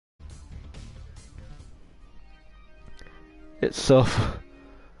It's so...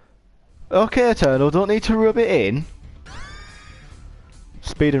 Okay, Eternal, don't need to rub it in.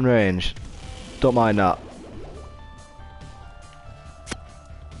 Speed and range. Don't mind that.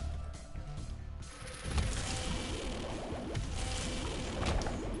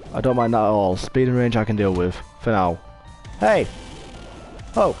 I don't mind that at all. Speed and range I can deal with, for now. Hey!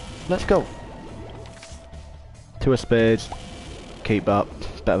 Oh, let's go. 2 of spades. Keep that.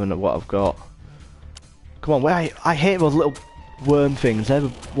 Better than what I've got. Come on, wait, I hate those little worm things. They're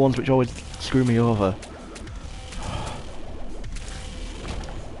the ones which always screw me over.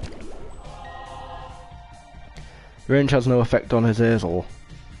 Range has no effect on his Hazel.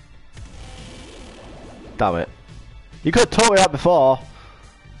 Damn it. You could have told me that before.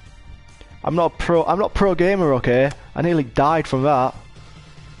 I'm not a pro gamer, okay? I nearly died from that.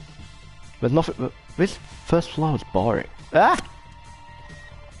 There's nothing. This first floor is boring. Ah!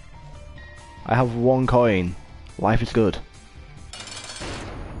 I have 1 coin. Life is good.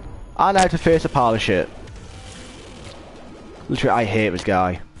 And I have to face a pile of shit. Literally, I hate this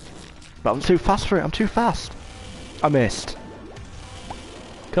guy. But I'm too fast for it. I'm too fast. I missed.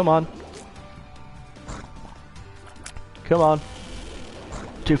 Come on. Come on.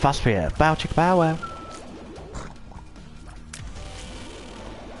 Too fast for you. Bow chicka bow wow.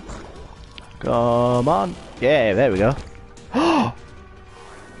 Come on. Yeah, there we go.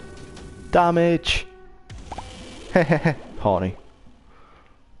 Damage. Hehehe. Horny.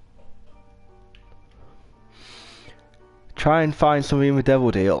 Try and find something in the devil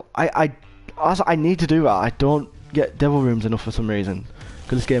deal. I need to do that. I don't get devil rooms enough for some reason.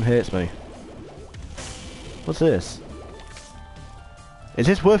 Because this game hates me. What's this? Is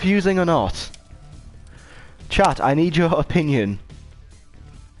this worth using or not? Chat, I need your opinion.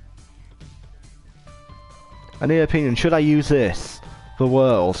 I need an opinion. Should I use this? The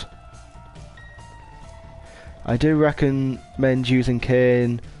world. I do recommend using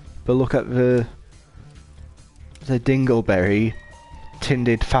cane, but look at the dingleberry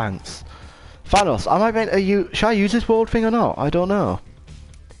tinted fangs. Thanos, am I meant to use? Should I use this world thing or not? I don't know.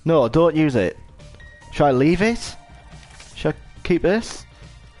 No, don't use it. Should I leave it? Should I keep this?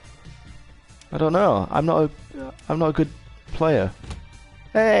 I don't know. I'm not a good player.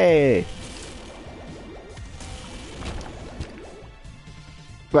 Hey.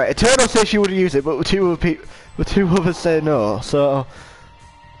 Right, Eternal says she would use it, but the two others say no. So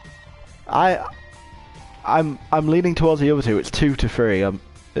I'm leaning towards the other two. It's 2 to 3.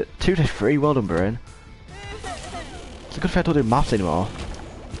 2 to 3. Well done, Brain. It's a good thing I don't do maths anymore.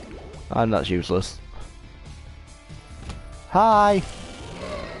 And that's useless. Hi.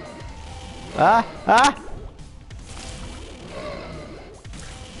 Ah.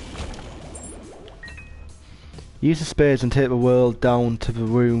 Use the spades and take the world down to the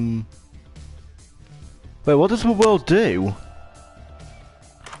room. Wait, what does the world do?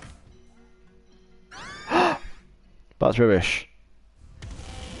 That's rubbish.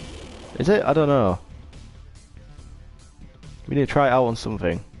 Is it? I don't know. We need to try it out on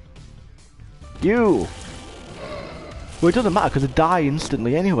something. You! Well, it doesn't matter because they die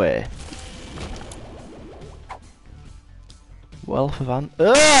instantly anyway. Wealth of Ant.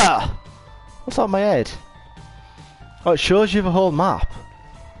 Ugh! What's on my head? Oh, it shows you the whole map.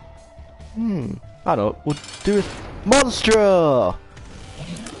 I don't know. We'll do a Monstro!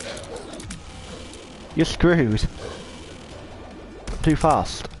 You're screwed. I'm too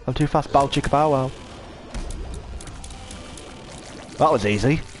fast. I'm too fast. Bow chicka bow wow. That was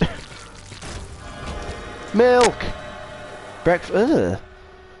easy. Milk! Breakfast. Ugh.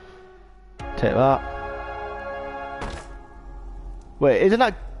 Take that. Wait, isn't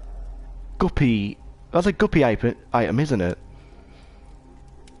that Guppy? That's a Guppy item, isn't it?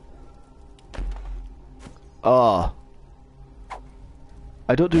 Oh.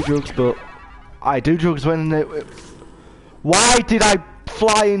 I don't do drugs, but I do drugs when they... Why did I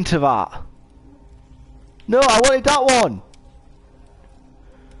fly into that? No, I wanted that one!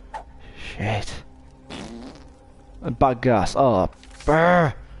 Shit. And bad gas. Oh,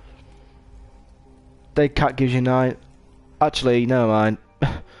 brr. Dead cat gives you 9. Actually, never mind.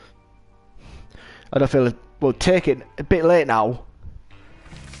 I don't feel it. We'll take it a bit late now.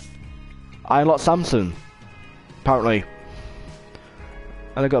 I unlocked Samson. Apparently.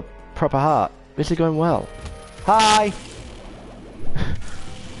 And I got a proper heart. This is going well. Hi!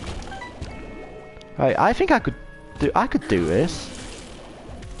 Right, I think I could do this.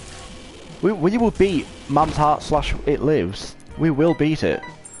 We will beat Mam's Heart / It Lives. We will beat it.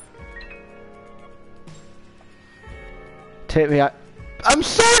 Take me out. I'm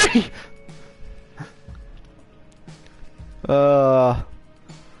sorry!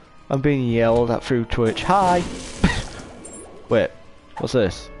 I'm being yelled at through Twitch. Hi! Wait, what's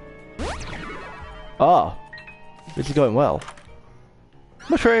this? Oh, this is going well.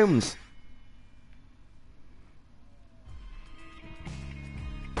 Mushrooms!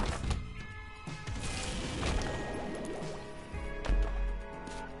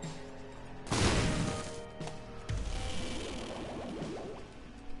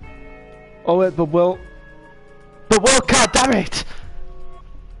 Oh wait, but Will, god damn it!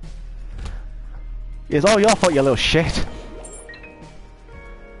 It's all your fault, you little shit.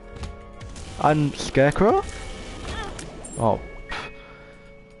 And Scarecrow? Oh.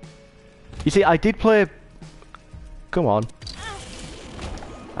 You see, I did play... Come on.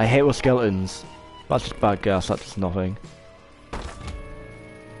 I hate with skeletons. That's just bad gas, that's just nothing.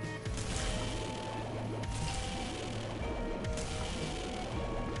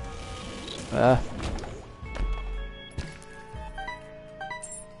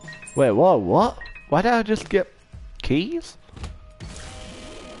 Wait, whoa, what? Why did I just get keys?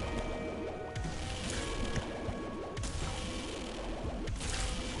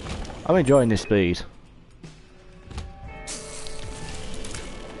 I'm enjoying this speed.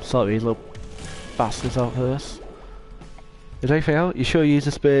 Sort these little bastards out first. Is there anything else? You sure you use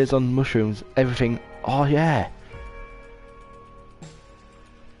the spears on mushrooms? Everything. Oh yeah.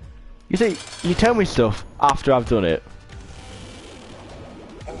 You see, you tell me stuff after I've done it.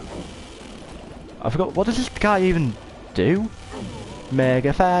 I forgot, what does this guy even do?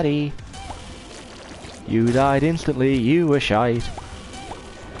 Mega fatty. You died instantly, you were shite.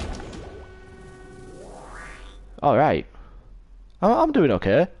 Alright. I'm doing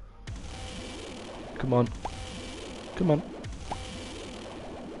okay. Come on. Come on.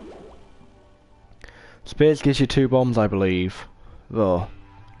 Spades gives you 2 bombs, I believe. Though.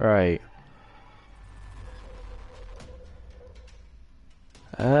 Right.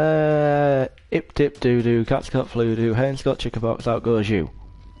 Ip dip doo doo, cat's got flu doo, hen's got chickenpox, out goes you.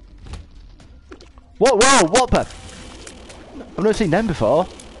 Whoa, whoa, what the? I've never seen them before.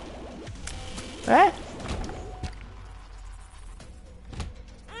 Eh?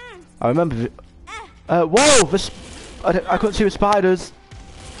 I remember. Whoa! I couldn't see the spiders.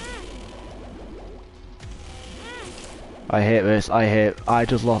 I hate this. I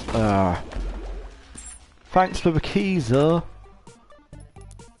just lost. Thanks for the keys, though.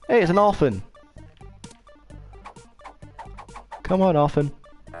 Hey, it's an orphan. Come on, orphan.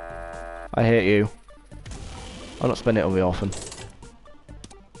 I hate you. I'll not spend it on the orphan.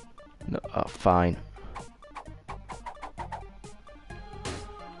 No, oh, fine.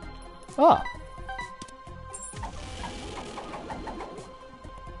 Ah.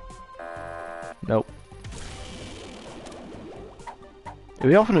 Nope. If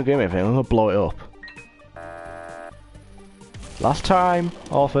the orphan don't give me anything, I'm gonna blow it up. Last time,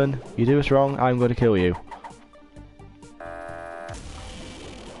 orphan, you do us wrong, I'm gonna kill you.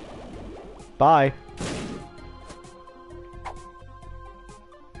 Bye.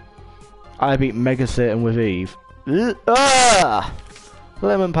 I beat Mega Satan with Eve. Ah!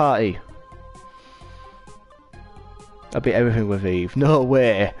 Lemon party. I beat everything with Eve. No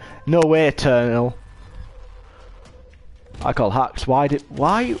way. No way, Eternal. I call hacks. Why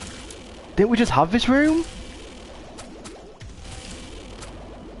didn't we just have this room?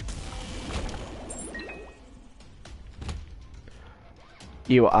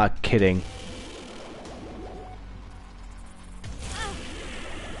 You are kidding.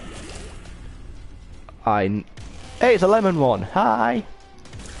 Hey, it's a lemon one. Hi.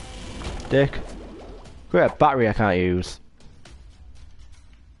 Dick. Great battery I can't use.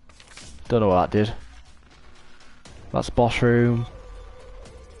 Don't know what that did. That's boss room.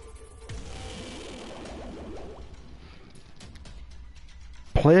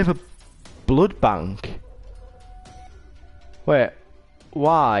 Play the blood bank. Wait,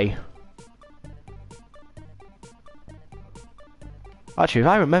 why? Actually, if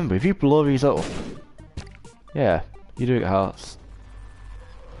I remember, if you blow these up, yeah, you do get hearts.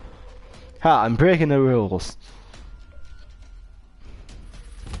 Ha, I'm breaking the rules.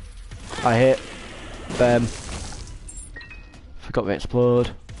 I hit them. Forgot to explode.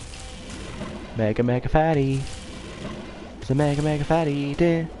 Mega fatty. It's a mega fatty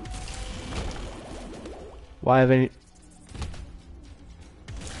day. Why have any?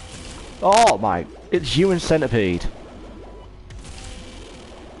 Oh my! It's you and Centipede.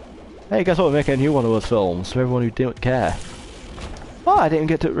 Hey, guess what? We're making a new one of those films for everyone who didn't care. Oh, I didn't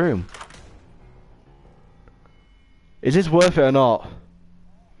get to the room. Is this worth it or not?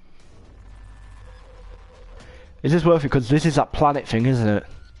 Is this worth it? Because this is that planet thing, isn't it?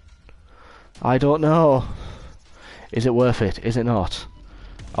 I don't know. Is it worth it? Is it not?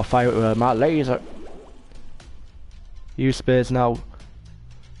 I'll fire it with my laser. Use space now.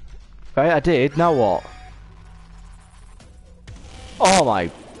 Right, I did. Now what? Oh my.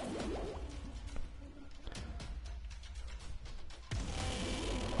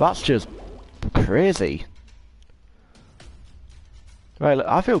 That's just crazy. Right, look,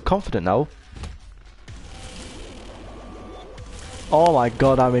 I feel confident now. Oh my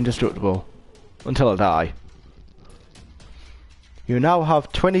god, I'm indestructible. Until I die. You now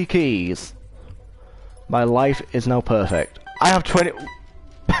have 20 keys. My life is now perfect. I have 20...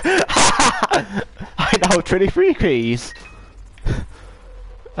 I now have 23 keys.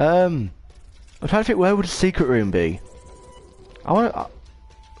 I'm trying to think, where would a secret room be? I want to...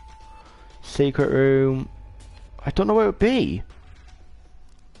 secret room... I don't know where it would be.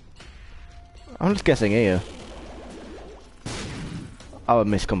 I'm just guessing here. I would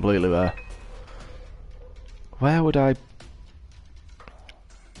miss completely there. Where would I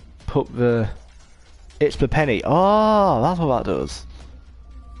put the... It's the penny. Oh, that's what that does.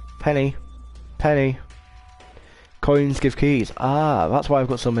 Penny. Penny. Coins give keys. Ah, that's why I've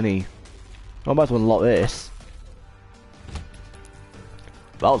got so many. I might as well unlock this.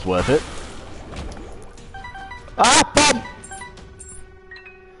 That was worth it. Ah, bomb!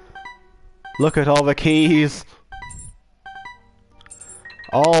 Look at all the keys.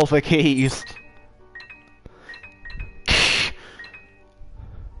 All the keys.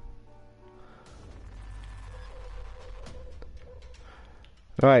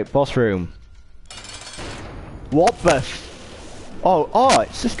 Right, boss room. What the f... Oh,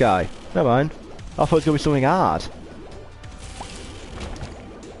 it's this guy. Never mind. I thought it was going to be something hard.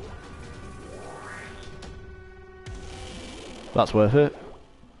 That's worth it.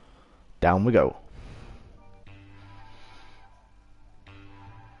 Down we go.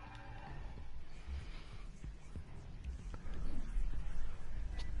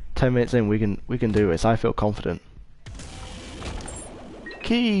 "10 minutes in, we can do this. I feel confident."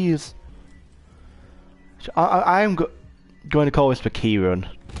 Keys. I am going to call this the key run.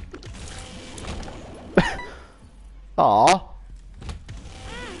 Aw.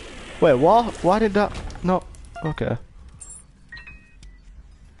 Wait, what? Why did that? No. Okay.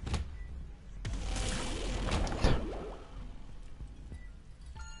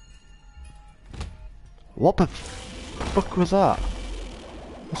 What the fuck was that?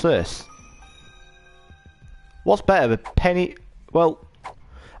 What's this? What's better, the penny? Well, I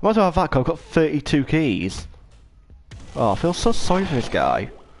might as well have that, 'cause I've got 32 keys. Oh, I feel so sorry for this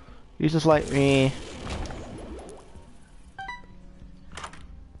guy. He's just like, me.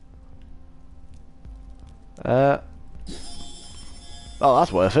 Oh,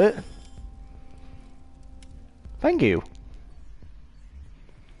 that's worth it. Thank you.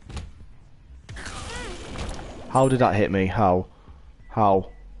 How did that hit me? How?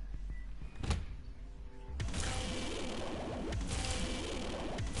 How?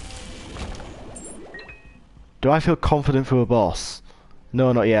 Do I feel confident for a boss?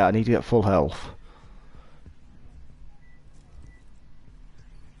 No, not yet. I need to get full health.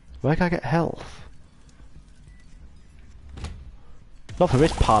 Where can I get health? Not for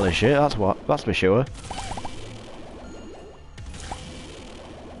this pile of shit, that's for sure.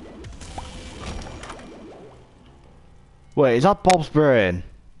 Wait, is that Bob's brain?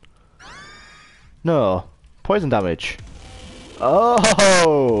 No. Poison damage.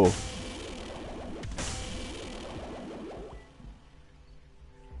 Oh!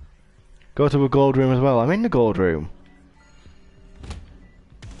 Go to a gold room as well. I'm in the gold room.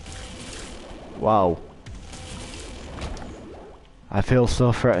 Wow. I feel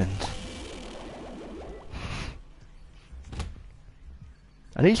so threatened.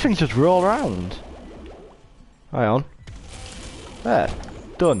 And these things just roll around. Hang on. There.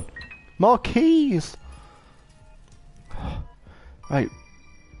 Done. More keys! Right.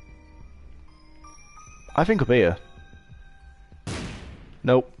 I think up here.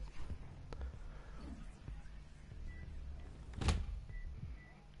 Nope.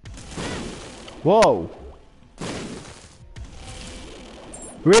 Whoa!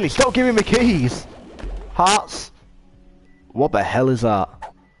 Really? Stop giving me keys! Hearts! What the hell is that?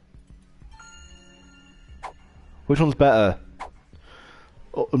 Which one's better?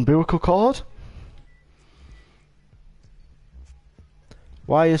 Umbilical cord?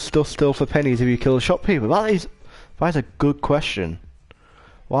 Why is stuff still for pennies if you kill shopkeeper? That is a good question.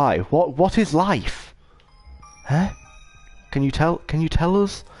 Why? What is life? Huh? Can you tell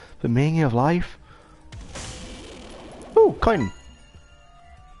us the meaning of life? Ooh, coin.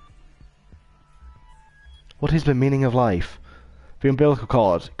 What is the meaning of life? The umbilical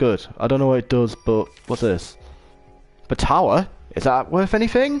cord. Good. I don't know what it does, but what's this? The tower? Is that worth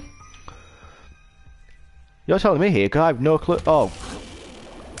anything? You're telling me here, because I have no clue. Oh.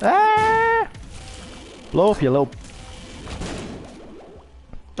 Ah! Blow up, you little...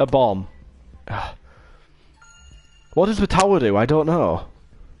 A bomb. What does the tower do? I don't know.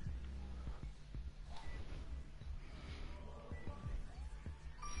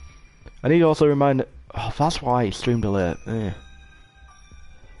 I need to also remind... Oh, that's why it's stream delay. Yeah.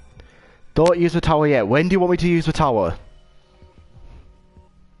 Don't use the tower yet. When do you want me to use the tower?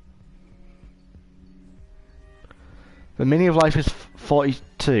 The meaning of life is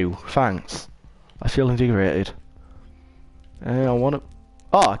 42. Thanks. I feel invigorated. I want to...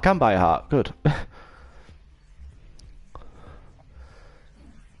 Oh, I can buy a heart. Good.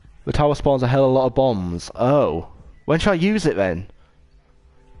 The tower spawns a hell of a lot of bombs. Oh. When should I use it then?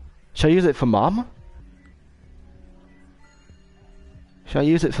 Should I use it for Mum? Should I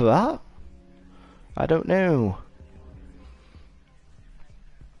use it for that? I don't know.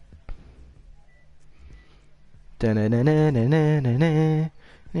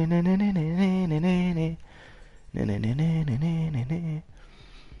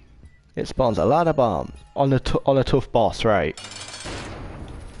 It spawns a lot of bombs on a tough boss, right?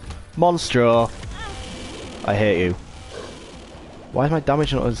 Monstro! I hate you. Why is my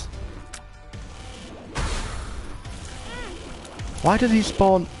damage not as... Why does he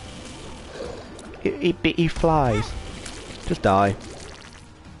spawn... He flies. Just die.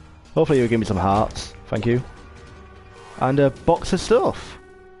 Hopefully you'll give me some hearts. Thank you. And a box of stuff.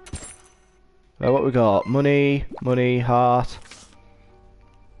 What we got? Money, heart.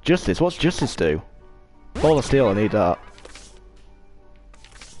 Justice. What's justice do? Ball of steel, I need that.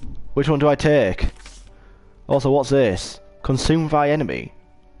 Which one do I take? Also, what's this? Consumed by enemy.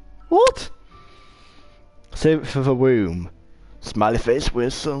 What? Save it for the womb. Smiley face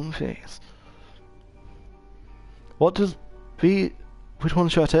with some face. What does the... Which one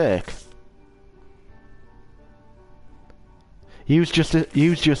should I take? Use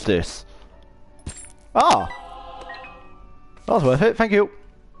justice. Ah! That was worth it, thank you.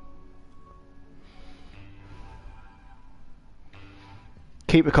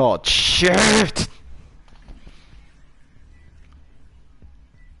 Keep the cord. Shit!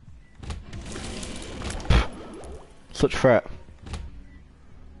 Such threat.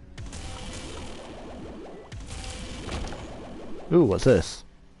 Ooh, what's this?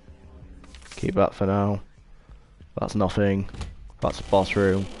 Keep that for now. That's nothing. That's a boss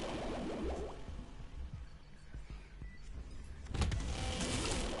room.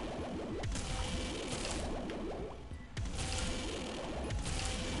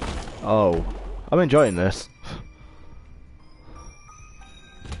 Oh, I'm enjoying this.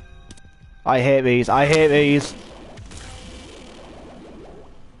 I hate these. I hate these.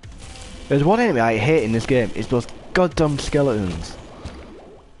 There's one enemy I hate in this game. It's those goddamn skeletons.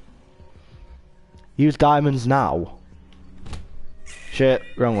 Use diamonds now. Shit,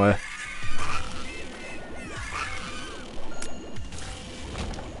 wrong way.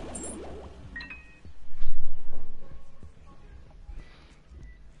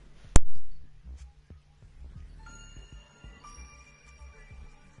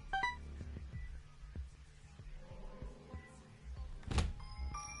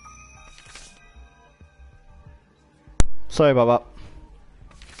 Sorry about that.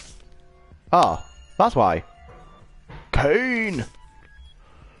 Ah, that's why. Cane!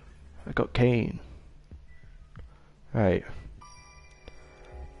 I got cane. Right.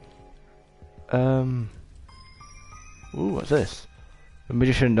 Ooh, what's this? A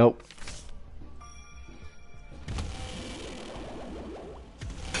magician, nope.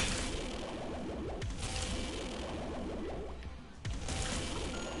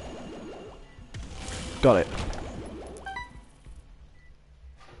 Got it.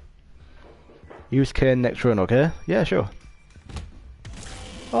 Use cane next run, okay? Yeah, sure.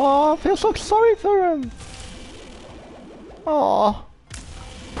 Oh, I feel so sorry for him. Oh.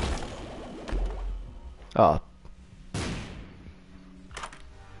 Oh.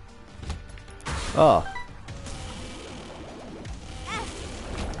 Oh.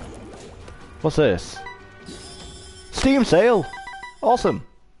 What's this? Steam sale! Awesome!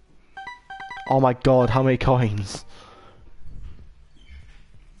 Oh my god, how many coins?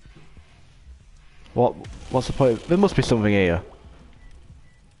 What's the point? There must be something here.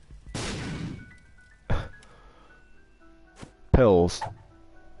 Pills.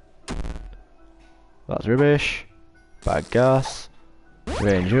 That's rubbish. Bad gas.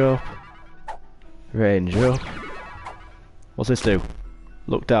 Range up. Range up. What's this do?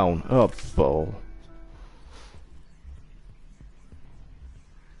 Look down. Oh, ball.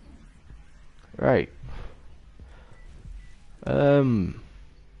 Right.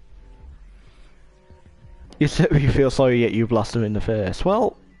 You said you feel sorry yet you blast him in the face.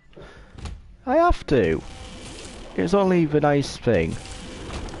 Well, I have to. It's only the nice thing.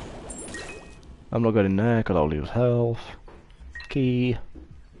 I'm not going in there because I'll lose health. Key.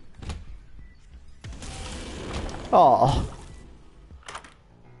 Oh.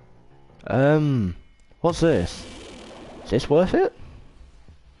 What's this? Is this worth it?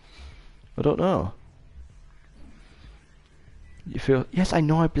 I don't know. You feel? Yes, I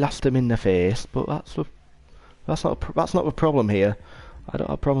know I blast him in the face, but that's not the problem here. I don't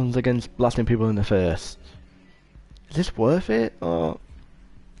have problems against blasting people in the face. Is this worth it or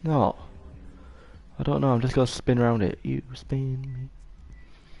not? I don't know. I'm just gonna spin around it. You spin me.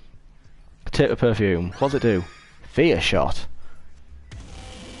 Take the perfume. What's it do? Fear shot.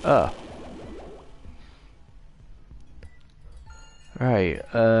 Oh. Right.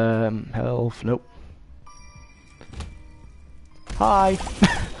 Health. Nope. Hi.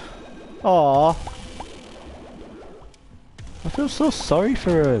 Aww. I feel so sorry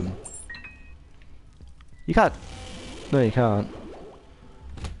for him. You can't. No, you can't.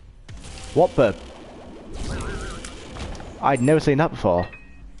 What the? I'd never seen that before.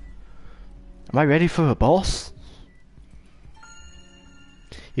 Am I ready for a boss?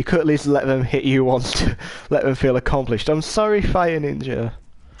 You could at least let them hit you once to let them feel accomplished. I'm sorry, Fire Ninja.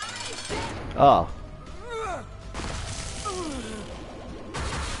 Oh.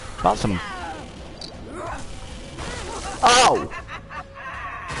 That's some... Oh!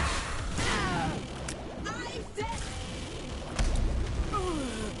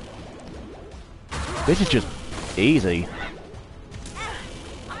 This is just easy.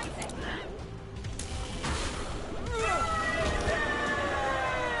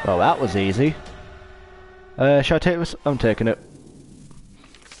 Well, that was easy. Shall I take this? I'm taking it.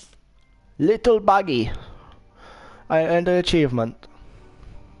 Little baggy. I earned an achievement.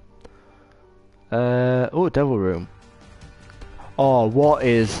 Oh, devil room. Oh, what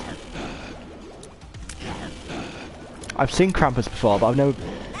is... I've seen Krampus before, but I've never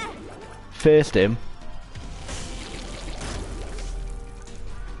faced him.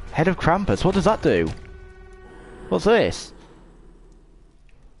 Head of Krampus, what does that do? What's this?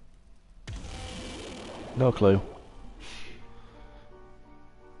 No clue.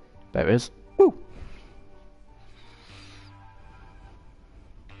 There it is. Woo!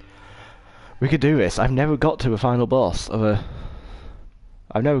 We could do this. I've never got to a final boss of a...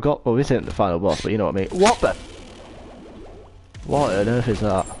 I've never got... Well, this isn't the final boss, but you know what I mean. What the... What on earth is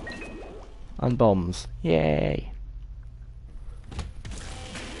that? And bombs. Yay.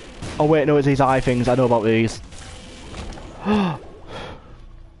 Oh wait, no, it's these eye things. I know about these.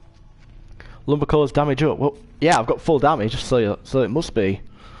 Lumber cores damage up. Well, yeah, I've got full damage, so it must be.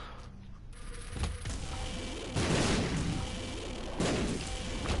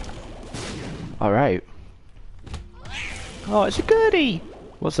 Alright. Oh, it's a goodie!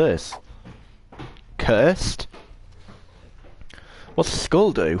 What's this? Cursed? What's the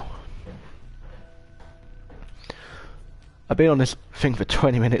skull do? I've been on this thing for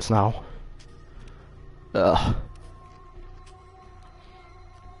 20 minutes now. Ugh.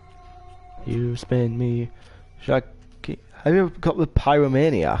 You spin me. Should I have you ever got the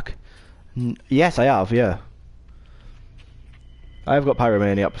Pyromaniac? Yes, I have, yeah. I have got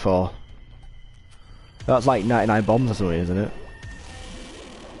Pyromaniac before. That's like 99 bombs or something, isn't it?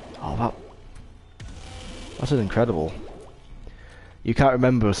 Oh, that's incredible. You can't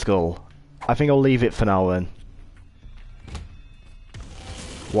remember a skull. I think I'll leave it for now then.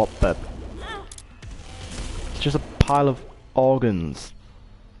 What the? It's just a pile of organs.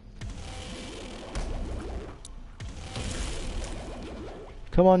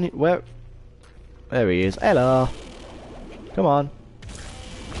 Come on, where? There he is. Hello. Come on.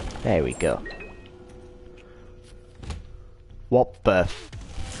 There we go. What the?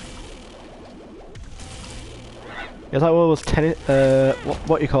 It's like one of those tennis.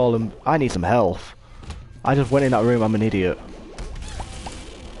 What you call them? I need some health. I just went in that room. I'm an idiot.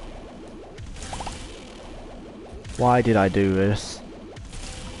 Why did I do this?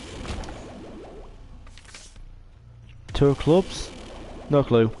 2 clubs? No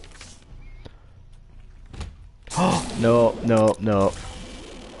clue. No, no, no.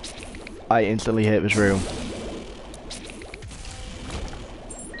 I instantly hate this room.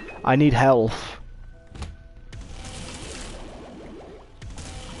 I need health.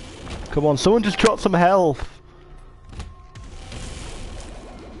 Come on, someone just drop some health.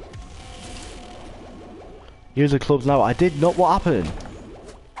 Use the clubs now. I did not. What happened?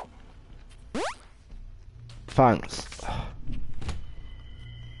 Thanks.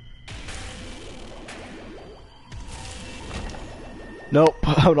 Nope,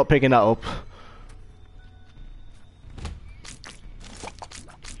 I'm not picking that up.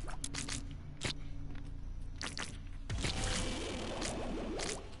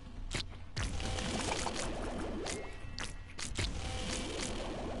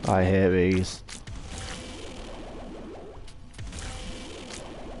 I hate these.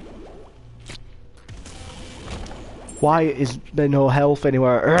 Why is there no health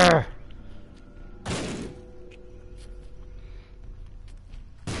anywhere? Urgh!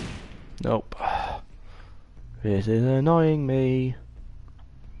 Nope. This is annoying me.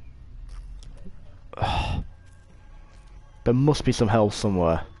 Ugh. There must be some health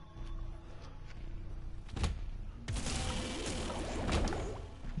somewhere.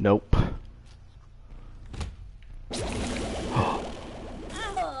 Nope.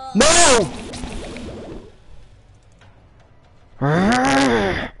 No!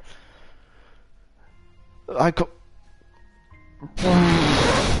 I got.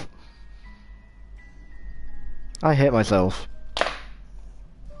 I hate myself.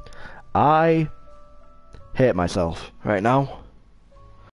 I hate myself right now.